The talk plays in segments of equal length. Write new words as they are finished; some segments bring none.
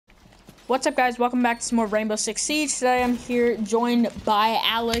What's up, guys? Welcome back to some more Rainbow Six Siege. Today I'm here joined by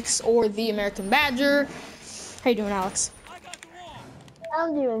Alex, or the American Badger. How you doing, Alex?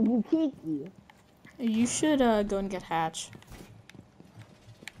 I'm doing Bukiki. You should go and get Hatch.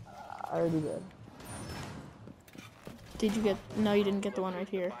 I already did. Did you get... No, you didn't get the one right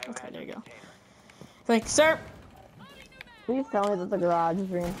here. Okay, there you go. Like, sir! Please tell me that the garage is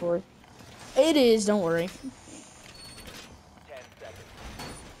reinforced. It is, don't worry.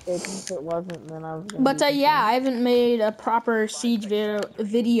 If it wasn't, then I was gonna But yeah, I haven't made a proper Siege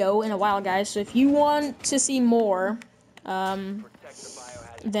video in a while, guys. So if you want to see more, then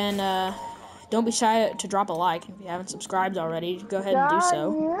don't be shy to drop a like. If you haven't subscribed already, go ahead and do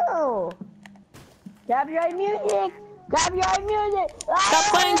so. Copyright music! Copyright music! Stop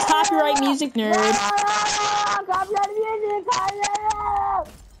playing copyright music, nerd. Copyright music! I'll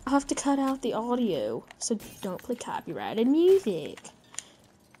have to cut out the audio, so don't play copyrighted music.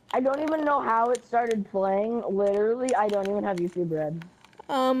 I don't even know how it started playing. Literally, I don't even have YouTube Red.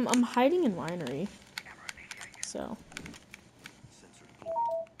 I'm hiding in Winery, so.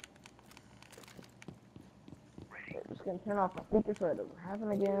 I'm just gonna turn off my speaker so it doesn't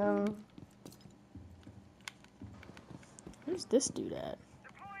happen again. Where's this dude at?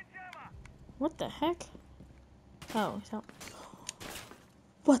 What the heck? Oh, he's out.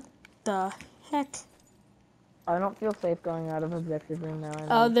 What the heck? I don't feel safe going out of objective room now.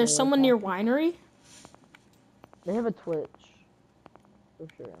 Oh, there's someone near Winery? They have a Twitch. For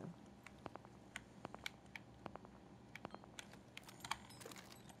sure.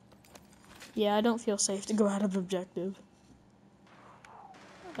 Yeah, I don't feel safe to go out of objective.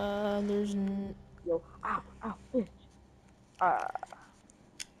 There's Yo, ow,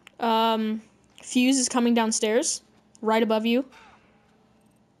 bitch. Fuse is coming downstairs, right above you.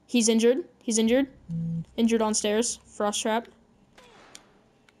 He's injured. He's injured. Injured on stairs. Frost trap.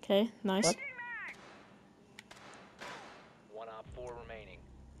 Okay, nice. What? 1 op 4 remaining.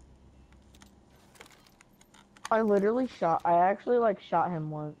 I actually like shot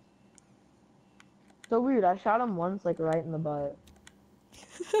him once. So weird, I shot him once like right in the butt.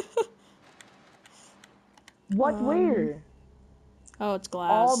 What, where? Oh, it's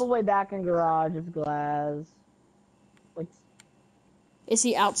glass. All the way back in garage is glass. Like, is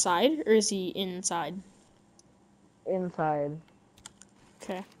he outside or is he inside? inside.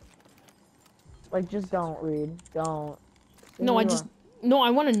 Okay. Like, just don't, Reed. Don't. No, I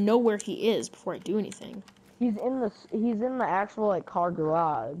want to know where he is before I do anything. He's in the actual, like, car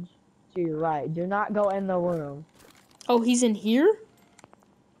garage. To your right. Do not go in the room. Oh, he's in here?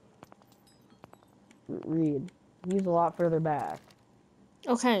 Reed. He's a lot further back.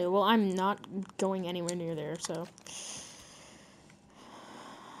 Okay, well, I'm not going anywhere near there, so.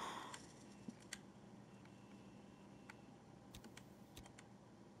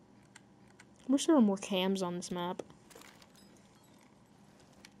 I wish there were more cams on this map.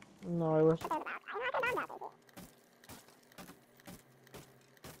 No, I wish.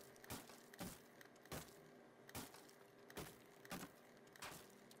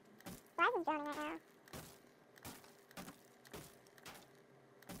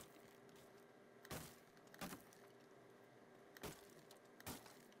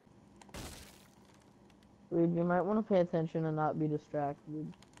 Reed, you might want to pay attention and not be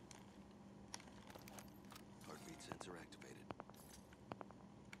distracted. Heartbeat sensor activated.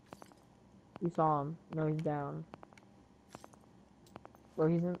 You saw him. No, he's down. Where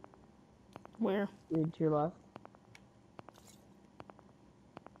he's in? Where? Reed, to your left.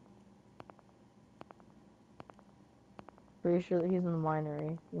 Pretty sure that he's in the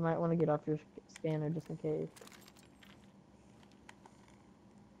winery. You might want to get off your scanner just in case.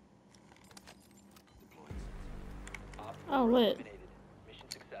 Oh, lit. Mission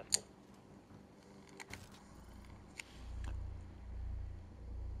successful.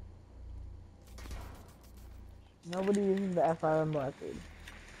 Nobody uses the FR on Blackbeard.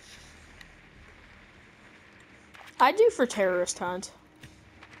 I do for terrorist hunt.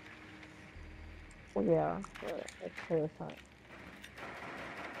 Well, yeah, it's terrorist hunt.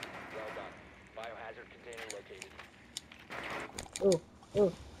 Well done. Biohazard container located.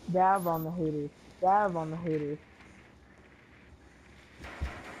 Oh, dab on the haters. Dab on the haters.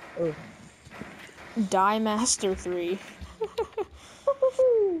 Oh. Die Master 3.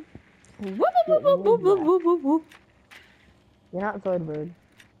 You're not Zoidberg. 10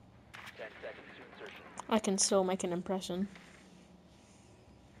 seconds to insertion. I can still make an impression.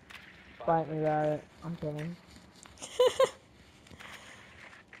 Fight me about it. I'm kidding.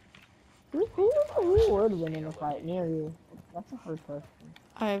 Who would win in a fight near you? That's a hard question.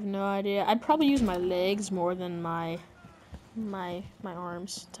 I have no idea. I'd probably use my legs more than my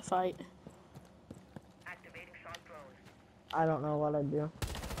arms to fight. I don't know what I'd do.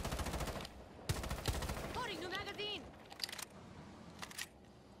 Loading new magazine.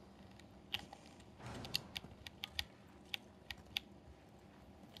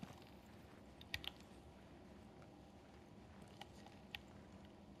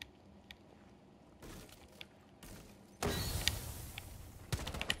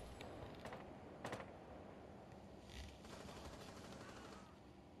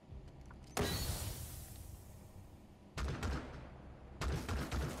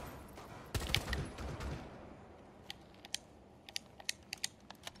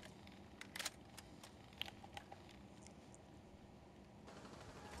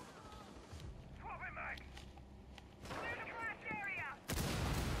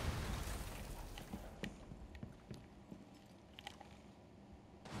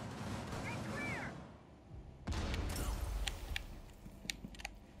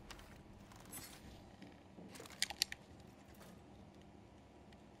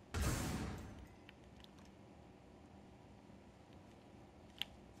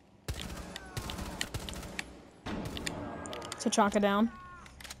 Tachanka down.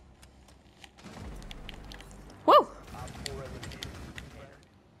 Whoa!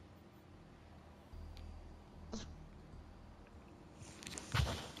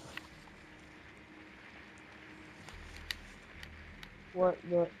 What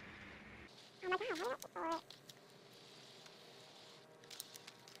the?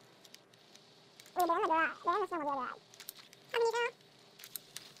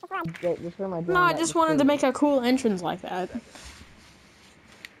 Just for my No, I just wanted to make a cool entrance like that.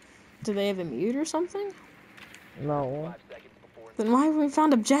 Do they have a mute or something? No. 5 seconds before Then why haven't we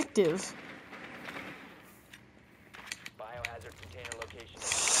found objective? biohazard container location.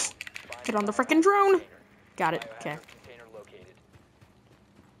 Find Get on the biohazard frickin' drone! container. Got it, okay. Biohazard container located.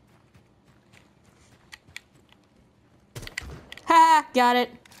 Ha! Got it.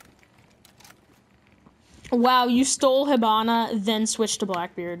 Wow, you stole Hibana, then switched to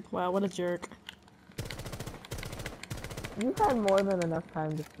Blackbeard. Wow, what a jerk. You've had more than enough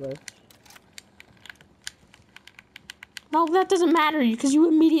time to switch. No, that doesn't matter, because you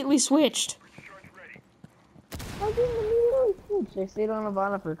immediately switched. I didn't immediately switch. I stayed on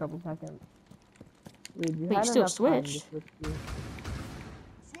Havana for a couple seconds. Dude, you But you had still enough time to switched. switch to.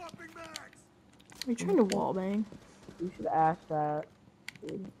 Are you trying to wallbang? You should ask that.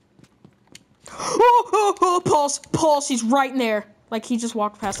 Dude. Oh, Pulse! Pulse, he's right in there. Like, he just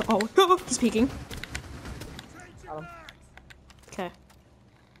walked past. Oh, he's peeking. Okay.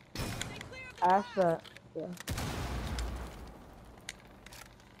 Ask that. Yeah.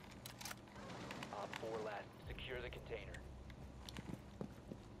 Op 4 last. Secure the container.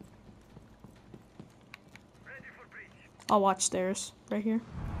 I'll watch stairs. Right here.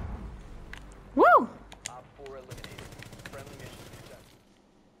 Woo! Op 4 eliminated. Friendly mission success.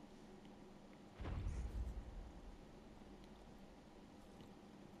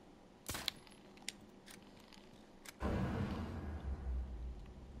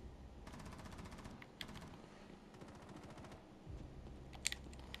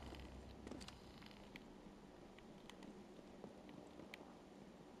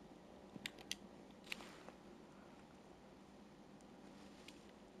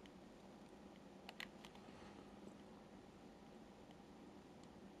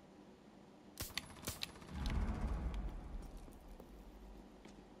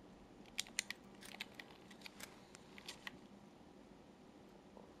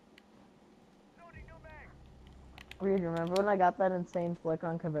 Reed, remember when I got that insane flick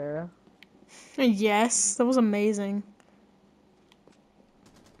on CAVEIRA? Yes, that was amazing.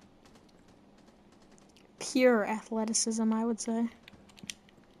 Pure athleticism, I would say.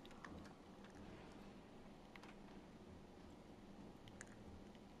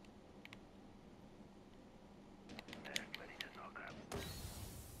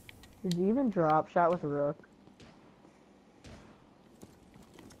 Did you even drop shot with a rook?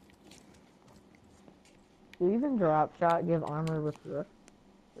 Did you even drop shot give armor with rook?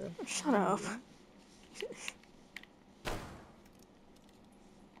 Shut up.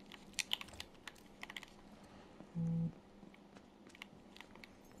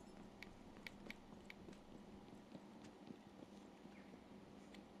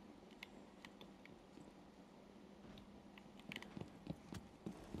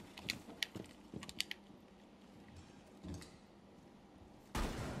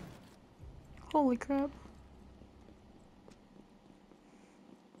 Holy crap.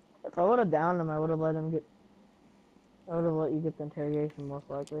 If I would have downed him, I would have let him get. I would have let you get the interrogation most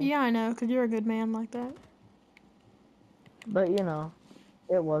likely. Yeah, I know, because you're a good man like that. But you know,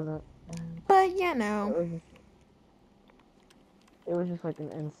 it wasn't. But, you It know. was just, It was just like an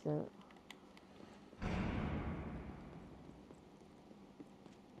instant.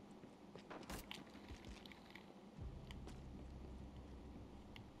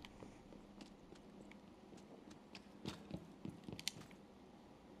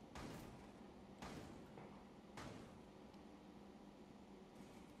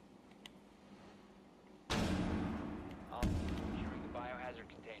 Securing the biohazard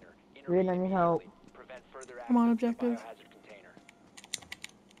container. Reed, I need help. Prevent further I'm on access to the objective. biohazard container.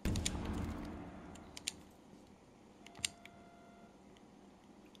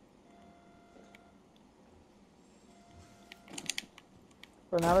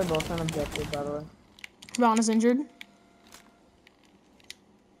 So now they're both on objective, by the way. Ron is injured.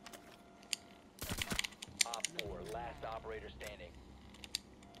 Op 4, last operator standing.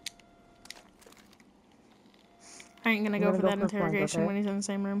 I ain't gonna I'm go gonna for go that for flank, interrogation okay? when he's in the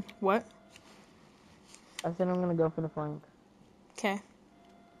same room. What? I said I'm gonna go for the flank. Okay.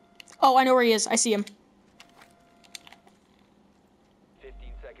 Oh, I know where he is. I see him. 15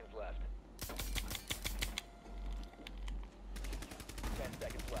 seconds left. 10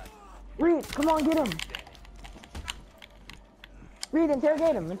 seconds left. Reed, come on, get him! Standing. Reed,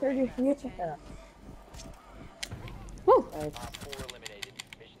 interrogate him! Interrogate him! Yeah. Woo! Nice. Op 4 eliminated.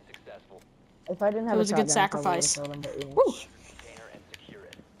 Mission successful. If I didn't have It was a good shotgun, I probably sacrifice. would've killed him, but, Woo! Container and secure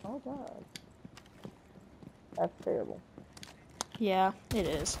it. Oh god. That's terrible. Yeah, it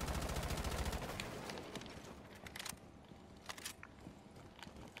is.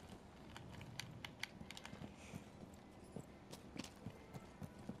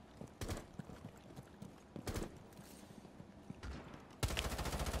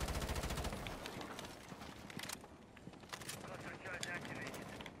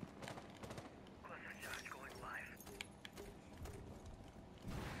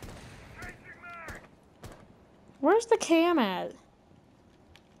 Where's the cam at?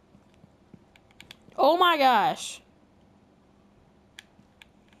 Oh my gosh.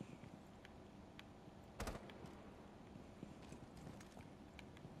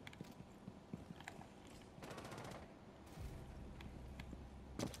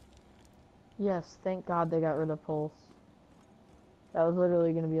 Yes, thank god they got rid of Pulse. That was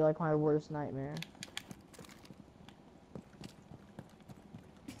literally gonna be like my worst nightmare.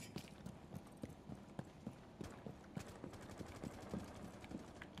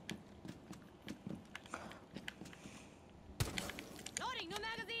 Loading, new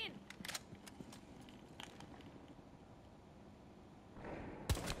magazine.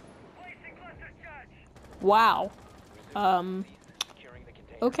 Wow. Securing the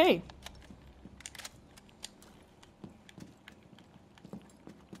container. Okay.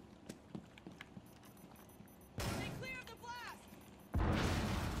 Stay clear of the blast.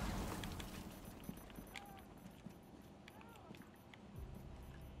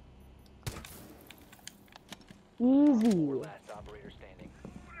 Easy. Last operator standing.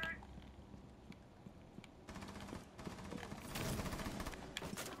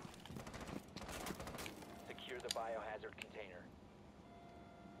 Secure the biohazard container.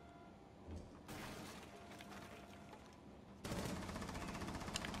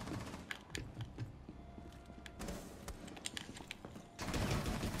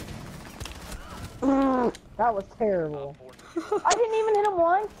 That was terrible. Op 4 neutralized. I didn't even hit him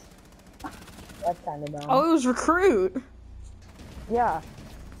once. That's kind of dumb. Oh, it was recruit. Yeah.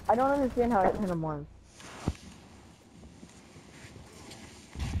 I don't understand how I hit him once.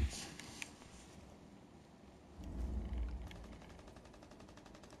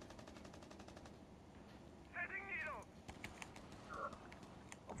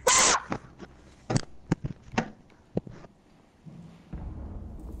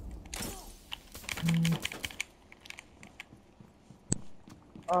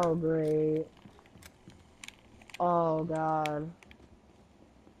 Oh, great. Oh, God.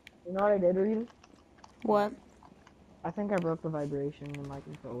 You know what I did, Reed? What? I think I broke the vibration in my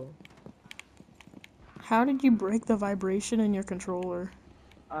controller. How did you break the vibration in your controller?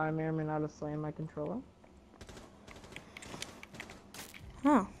 I may or may not have slammed my controller.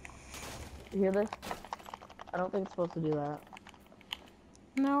 Oh. You hear this? I don't think it's supposed to do that.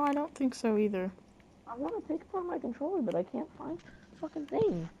 No, I don't think so either. I want to take apart my controller, but I can't find the fucking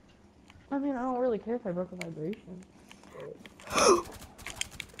thing. I mean, I don't really care if I broke a vibration.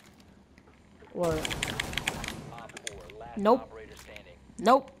 What? Op 4, last Nope. operator standing.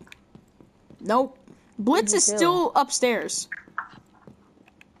 Nope. Nope. Blitz you is kill? still upstairs.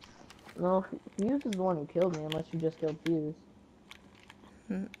 No, Fuse is the one who killed me, unless you just killed Fuse.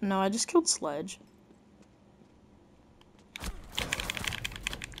 No, I just killed Sledge.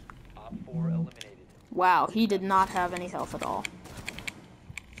 Op 4 eliminated. Wow, he did not have any health at all.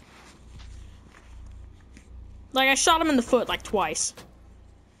 Like, I shot him in the foot, like, twice.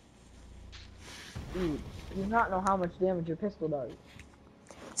 Dude, you do not know how much damage your pistol does.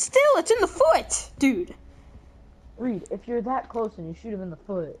 Still, it's in the foot, dude. Reed, if you're that close and you shoot him in the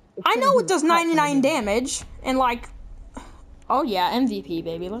foot, it's I gonna know do it does a crap ton of 99 damage, and, like... Oh, yeah, MVP,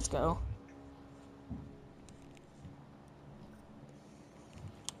 baby. Let's go.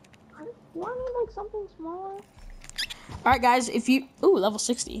 Want me like something smaller? Alright, guys, if you... Ooh, level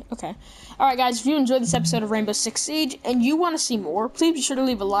 60. Okay. Alright, guys, if you enjoyed this episode of Rainbow Six Siege and you want to see more, please be sure to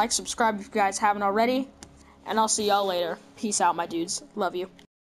leave a like, subscribe if you guys haven't already, and I'll see y'all later. Peace out, my dudes. Love you.